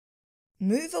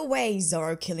Move away,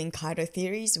 Zoro killing Kaido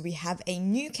theories, we have a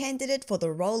new candidate for the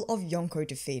role of Yonko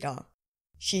defeater.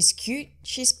 She's cute,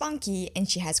 she's spunky, and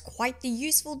she has quite the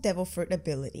useful devil fruit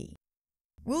ability.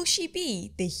 Will she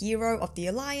be the hero of the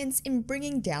alliance in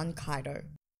bringing down Kaido?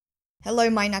 Hello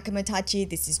my Nakamatachi,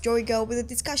 this is JoyGirl with a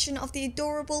discussion of the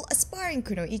adorable aspiring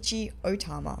kunoichi,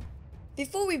 O-Tama.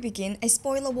 Before we begin, a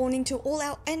spoiler warning to all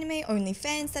our anime only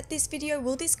fans that this video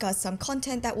will discuss some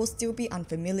content that will still be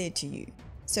unfamiliar to you.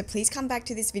 So please come back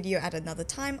to this video at another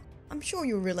time. I'm sure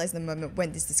you'll realize the moment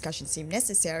when this discussion seemed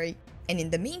necessary, and in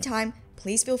the meantime,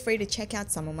 please feel free to check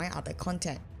out some of my other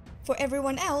content. For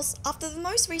everyone else, after the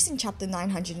most recent chapter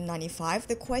 995,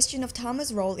 the question of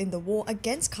Tama's role in the war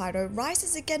against Kaido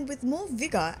rises again with more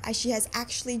vigor as she has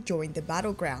actually joined the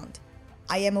battleground.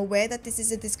 I am aware that this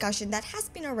is a discussion that has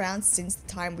been around since the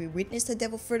time we witnessed her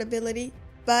devil fruit ability,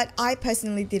 but I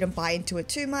personally didn't buy into it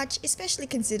too much, especially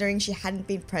considering she hadn't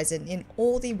been present in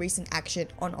all the recent action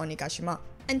on Onigashima,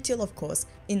 until of course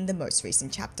in the most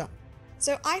recent chapter.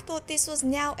 So I thought this was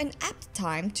now an apt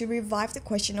time to revive the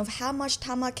question of how much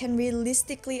Tama can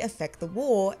realistically affect the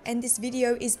war, and this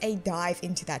video is a dive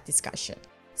into that discussion.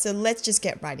 So let's just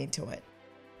get right into it.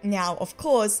 Now of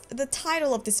course, the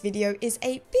title of this video is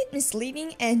a bit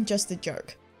misleading and just a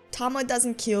joke. Tama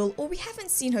doesn't kill, or we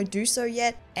haven't seen her do so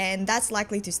yet, and that's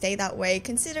likely to stay that way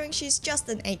considering she's just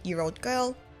an 8-year-old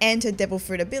girl, and her devil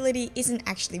fruit ability isn't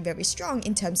actually very strong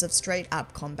in terms of straight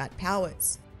up combat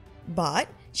powers. But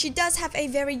she does have a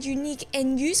very unique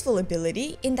and useful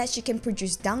ability in that she can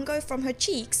produce dango from her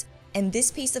cheeks, and this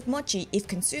piece of mochi, if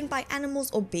consumed by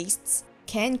animals or beasts,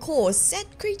 can cause said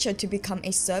creature to become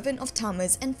a servant of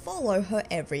Tama's and follow her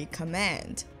every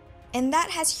command. And that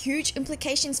has huge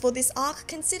implications for this arc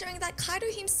considering that Kaido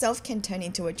himself can turn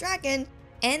into a dragon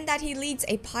and that he leads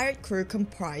a pirate crew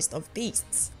comprised of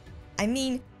beasts. I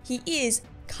mean, he is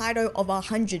Kaido of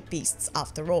 100 beasts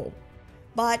after all.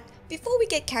 But before we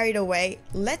get carried away,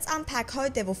 let's unpack her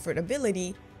devil fruit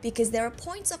ability because there are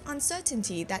points of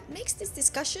uncertainty that makes this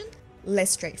discussion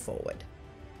less straightforward.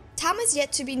 Tama's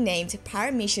yet to be named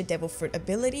Paramecia devil fruit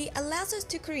ability allows us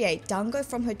to create dango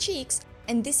from her cheeks,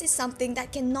 and this is something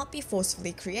that cannot be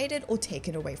forcefully created or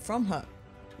taken away from her.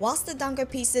 Whilst the dango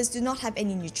pieces do not have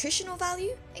any nutritional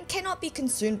value and cannot be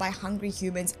consumed by hungry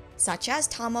humans such as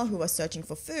Tama who are searching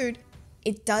for food,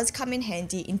 it does come in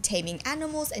handy in taming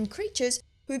animals and creatures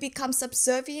who become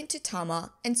subservient to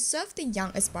Tama and serve the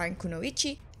young aspiring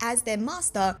kunoichi as their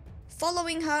master,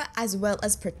 following her as well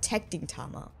as protecting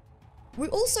Tama. We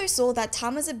also saw that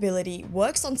Tama's ability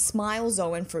works on Smile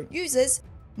Zoan fruit users,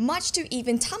 much to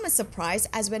even Tama's surprise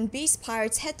as when Beast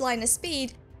Pirate's headliner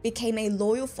Speed became a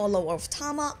loyal follower of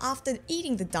Tama after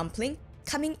eating the dumpling,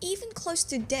 coming even close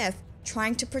to death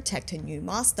trying to protect her new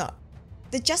master.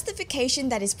 The justification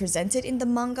that is presented in the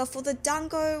manga for the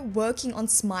dango working on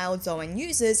Smile Zoan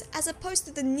users as opposed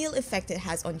to the nil effect it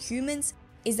has on humans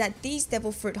is that these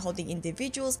devil fruit holding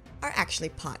individuals are actually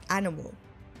part animal.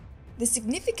 The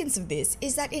significance of this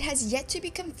is that it has yet to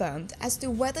be confirmed as to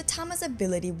whether Tama's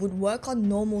ability would work on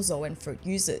normal Zoan fruit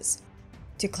users.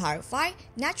 To clarify,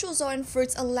 natural Zoan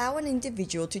fruits allow an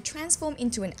individual to transform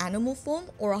into an animal form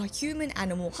or a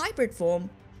human-animal hybrid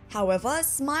form. However,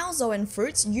 Smile Zoan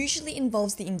fruits usually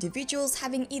involves the individuals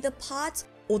having either parts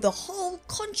or the whole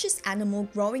conscious animal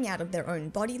growing out of their own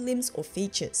body limbs or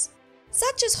features,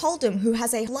 such as Hold'em who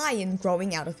has a lion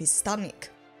growing out of his stomach.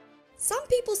 Some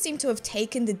people seem to have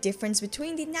taken the difference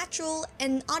between the natural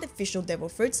and artificial devil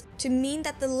fruits to mean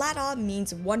that the latter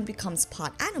means one becomes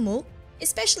part animal,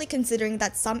 especially considering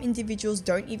that some individuals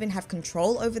don't even have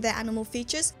control over their animal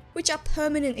features, which are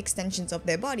permanent extensions of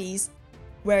their bodies,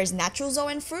 whereas natural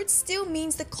Zoan fruits still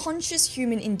means the conscious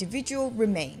human individual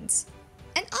remains.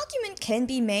 An argument can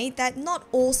be made that not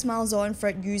all Smile Zoan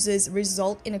fruit users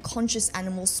result in a conscious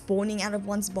animal spawning out of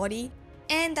one's body,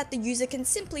 and that the user can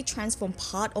simply transform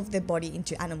part of their body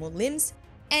into animal limbs,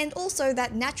 and also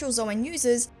that natural Zoan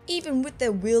users, even with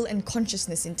their will and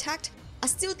consciousness intact, are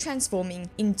still transforming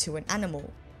into an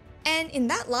animal. And in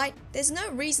that light, there's no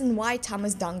reason why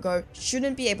Tama's dango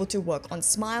shouldn't be able to work on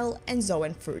Smile and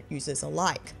Zoan fruit users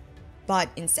alike. But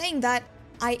in saying that,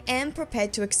 I am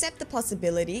prepared to accept the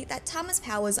possibility that Tama's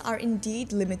powers are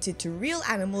indeed limited to real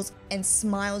animals and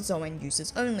Smile Zoan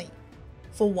users only.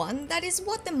 For one, that is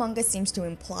what the manga seems to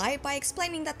imply by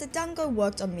explaining that the dango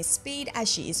worked on Miss Speed as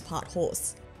she is part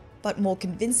horse. But more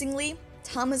convincingly,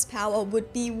 Tama's power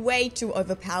would be way too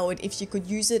overpowered if she could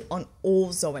use it on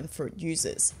all Zoan fruit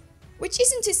users. Which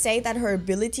isn't to say that her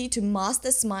ability to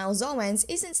master Smile Zoans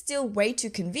isn't still way too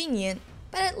convenient,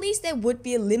 but at least there would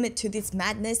be a limit to this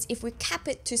madness if we cap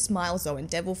it to Smile Zoan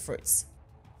devil fruits.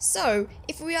 So,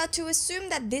 if we are to assume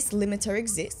that this limiter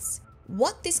exists,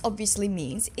 What this obviously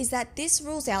means is that this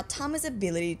rules out Tama's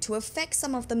ability to affect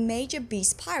some of the major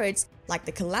beast pirates like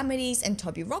the Calamities and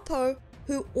Tobiroppo,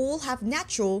 who all have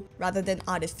natural rather than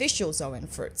artificial Zoan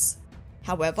fruits.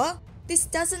 However, this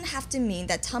doesn't have to mean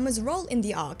that Tama's role in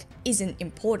the arc isn't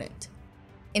important.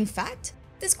 In fact,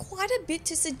 there's quite a bit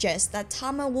to suggest that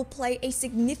Tama will play a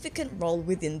significant role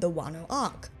within the Wano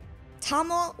arc.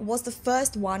 Tama was the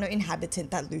first Wano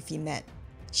inhabitant that Luffy met.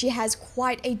 She has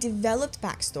quite a developed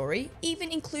backstory,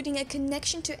 even including a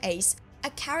connection to Ace, a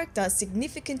character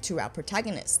significant to our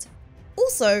protagonist.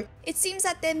 Also, it seems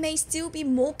that there may still be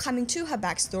more coming to her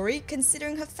backstory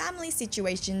considering her family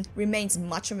situation remains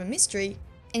much of a mystery,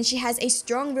 and she has a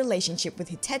strong relationship with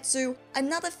Hitetsu,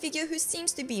 another figure who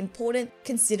seems to be important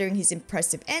considering his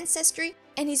impressive ancestry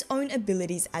and his own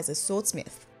abilities as a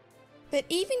swordsmith. But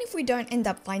even if we don't end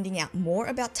up finding out more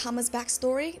about Tama's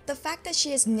backstory, the fact that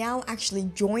she has now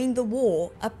actually joined the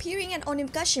war, appearing at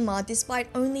Onigashima despite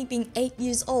only being 8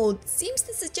 years old, seems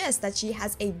to suggest that she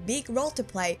has a big role to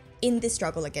play in the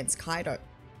struggle against Kaido.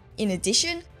 In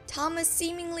addition, Tama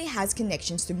seemingly has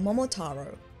connections to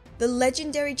Momotaro, the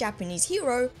legendary Japanese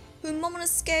hero who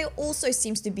Momonosuke also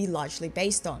seems to be largely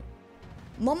based on.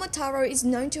 Momotaro is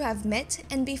known to have met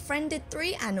and befriended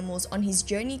 3 animals on his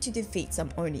journey to defeat some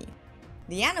Oni.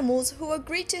 The animals who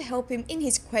agreed to help him in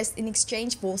his quest in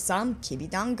exchange for some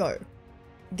kibidango.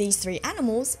 These 3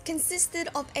 animals consisted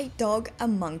of a dog, a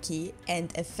monkey,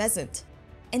 and a pheasant.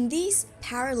 And these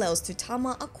parallels to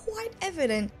Tama are quite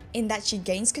evident in that she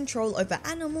gains control over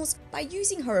animals by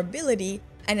using her ability,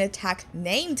 an attack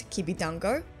named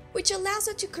kibidango, which allows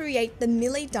her to create the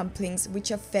millet dumplings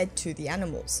which are fed to the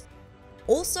animals.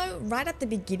 Also, right at the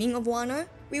beginning of Wano,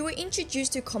 we were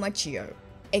introduced to Komachio,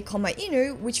 a Koma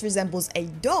Inu which resembles a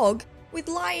dog with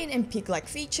lion and pig-like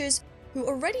features, who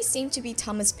already seem to be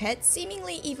Tama's pet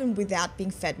seemingly even without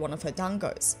being fed one of her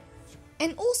dangos.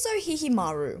 And also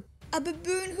Hihimaru, a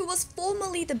baboon who was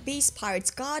formerly the Beast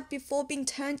Pirate's guard before being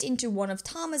turned into one of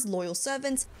Tama's loyal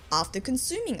servants after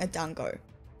consuming a dango.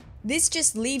 This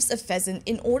just leaves a pheasant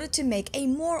in order to make a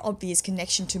more obvious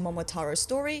connection to Momotaro's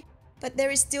story, but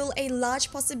there is still a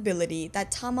large possibility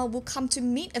that Tama will come to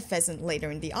meet a pheasant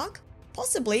later in the arc,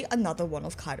 possibly another one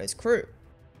of Kaido's crew.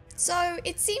 So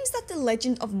it seems that the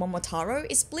legend of Momotaro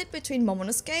is split between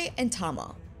Momonosuke and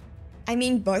Tama. I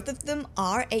mean, both of them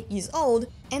are 8 years old,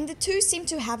 and the two seem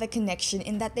to have a connection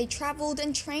in that they travelled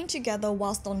and trained together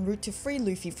whilst en route to free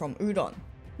Luffy from Udon.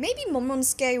 Maybe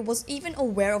Momonosuke was even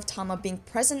aware of Tama being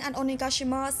present at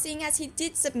Onigashima, seeing as he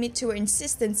did submit to her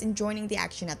insistence in joining the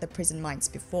action at the prison mines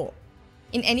before.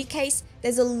 In any case,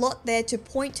 there's a lot there to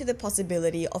point to the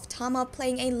possibility of Tama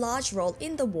playing a large role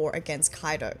in the war against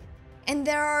Kaido. And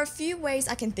there are a few ways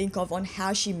I can think of on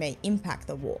how she may impact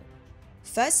the war.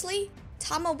 Firstly,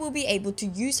 Tama will be able to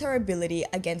use her ability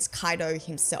against Kaido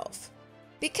himself.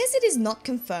 Because it is not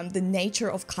confirmed the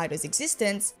nature of Kaido's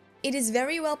existence, it is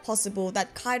very well possible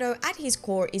that Kaido at his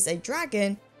core is a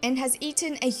dragon and has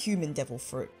eaten a human devil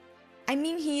fruit. I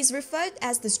mean, he is referred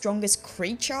as the strongest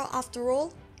creature after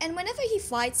all, and whenever he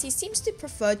fights, he seems to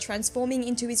prefer transforming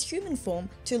into his human form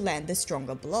to land the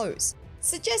stronger blows,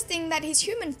 suggesting that his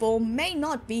human form may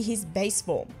not be his base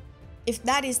form. If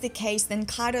that is the case, then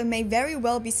Kaido may very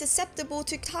well be susceptible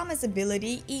to Tama's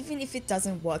ability even if it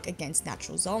doesn't work against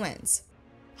natural Zoans.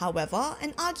 However,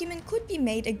 an argument could be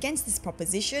made against this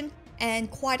proposition, and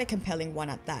quite a compelling one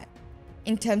at that.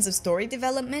 In terms of story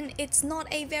development, it's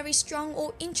not a very strong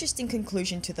or interesting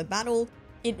conclusion to the battle.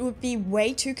 It would be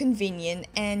way too convenient,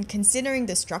 and considering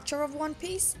the structure of One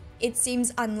Piece, it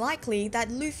seems unlikely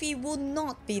that Luffy will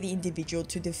not be the individual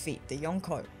to defeat the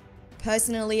Yonko.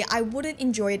 Personally, I wouldn't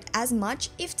enjoy it as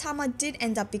much if Tama did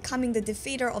end up becoming the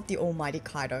defeater of the almighty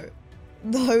Kaido.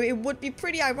 Though it would be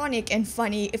pretty ironic and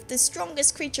funny if the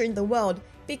strongest creature in the world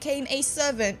became a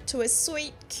servant to a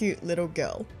sweet, cute little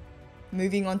girl.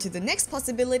 Moving on to the next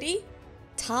possibility,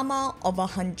 Tama of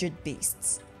 100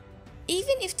 Beasts.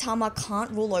 Even if Tama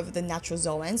can't rule over the natural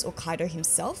Zoans or Kaido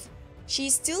himself, she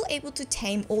is still able to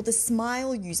tame all the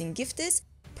Smile using gifters,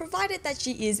 provided that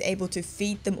she is able to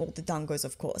feed them all the dangos,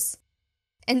 of course.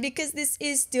 And because this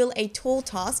is still a tall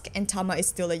task and Tama is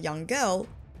still a young girl,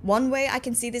 one way I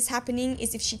can see this happening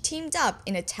is if she teamed up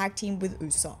in a tag team with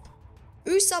Usopp.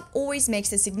 Usopp always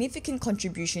makes a significant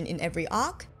contribution in every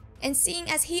arc, and seeing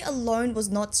as he alone was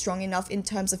not strong enough in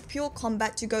terms of pure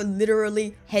combat to go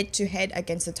literally head to head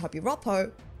against the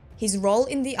Tobiroppo, his role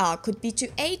in the arc could be to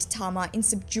aid Tama in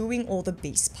subduing all the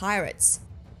beast pirates.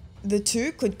 The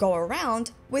two could go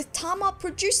around, with Tama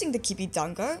producing the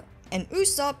kibidango and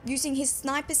Usopp using his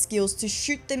sniper skills to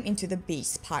shoot them into the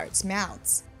beast pirates'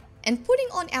 mouths. And putting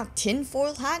on our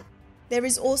tinfoil hat, there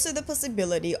is also the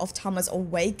possibility of Tama's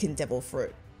awakened devil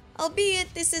fruit.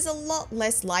 Albeit this is a lot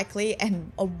less likely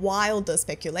and a wilder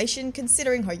speculation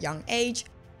considering her young age.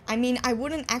 I mean, I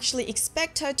wouldn't actually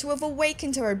expect her to have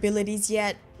awakened her abilities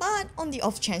yet, but on the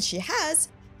off chance she has,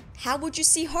 how would you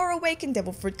see her awakened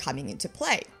devil fruit coming into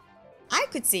play? I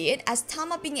could see it as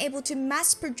Tama being able to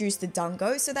mass produce the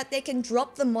dango so that they can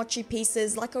drop the mochi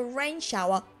pieces like a rain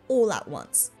shower all at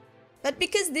once. But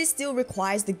because this still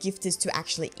requires the gifters to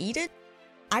actually eat it,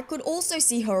 I could also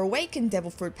see her awakened devil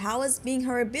fruit powers being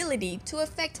her ability to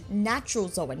affect natural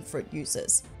Zoan fruit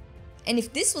users. And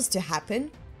if this was to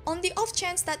happen, on the off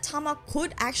chance that Tama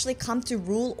could actually come to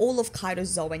rule all of Kaido's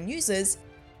Zoan users,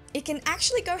 it can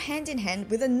actually go hand in hand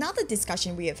with another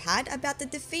discussion we have had about the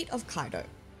defeat of Kaido.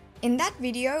 In that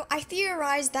video, I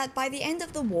theorized that by the end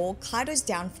of the war, Kaido's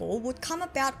downfall would come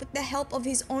about with the help of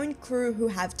his own crew who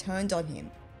have turned on him.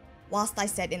 Whilst I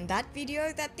said in that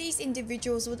video that these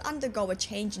individuals would undergo a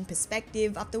change in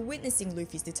perspective after witnessing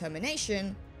Luffy's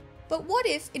determination, but what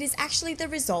if it is actually the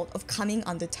result of coming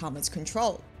under Tama's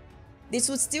control? This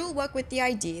would still work with the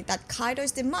idea that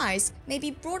Kaido's demise may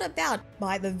be brought about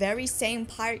by the very same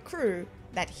pirate crew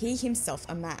that he himself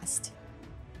amassed.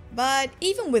 But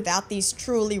even without these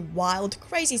truly wild,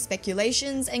 crazy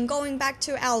speculations and going back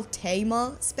to our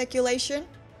Tama speculation,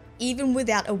 even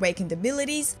without awakened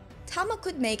abilities, Tama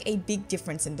could make a big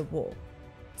difference in the war.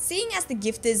 Seeing as the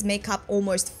gifters make up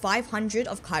almost 500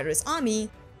 of Kaido's army,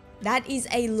 that is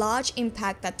a large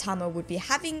impact that Tama would be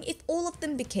having if all of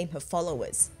them became her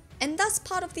followers, and thus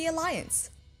part of the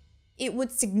alliance. It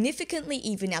would significantly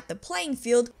even out the playing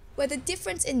field where the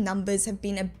difference in numbers have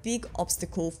been a big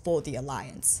obstacle for the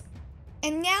alliance.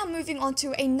 And now moving on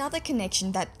to another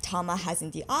connection that Tama has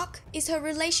in the arc is her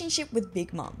relationship with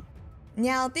Big Mom.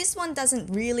 Now this one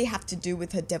doesn't really have to do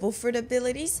with her devil fruit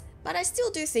abilities, but I still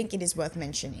do think it is worth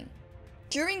mentioning.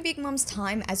 During Big Mom's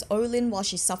time as Olin while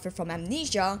she suffered from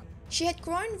amnesia, she had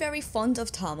grown very fond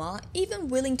of Tama, even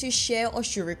willing to share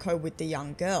Oshuriko with the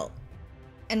young girl.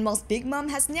 And whilst Big Mom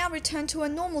has now returned to a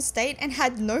normal state and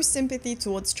had no sympathy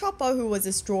towards Chopper, who was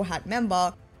a Straw Hat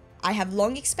member, I have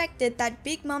long expected that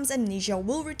Big Mom's amnesia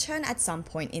will return at some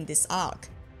point in this arc.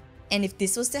 And if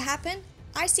this was to happen,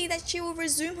 I see that she will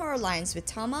resume her alliance with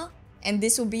Tama, and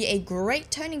this will be a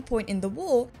great turning point in the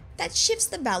war that shifts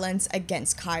the balance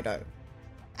against Kaido.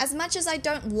 As much as I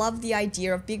don't love the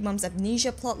idea of Big Mom's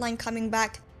amnesia plotline coming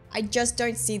back, I just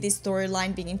don't see this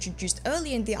storyline being introduced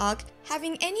early in the arc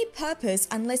having any purpose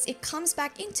unless it comes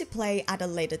back into play at a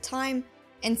later time.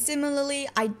 And similarly,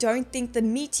 I don't think the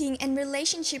meeting and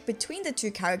relationship between the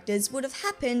two characters would have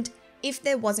happened if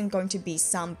there wasn't going to be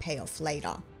some payoff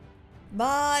later.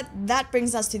 But that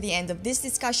brings us to the end of this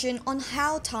discussion on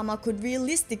how Tama could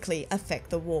realistically affect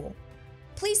the war.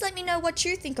 Please let me know what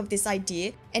you think of this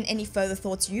idea and any further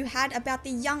thoughts you had about the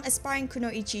young aspiring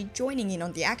kunoichi joining in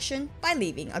on the action by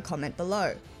leaving a comment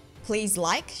below. Please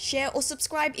like, share or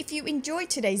subscribe if you enjoyed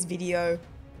today's video.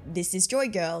 This is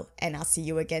JoyGirl and I'll see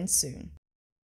you again soon.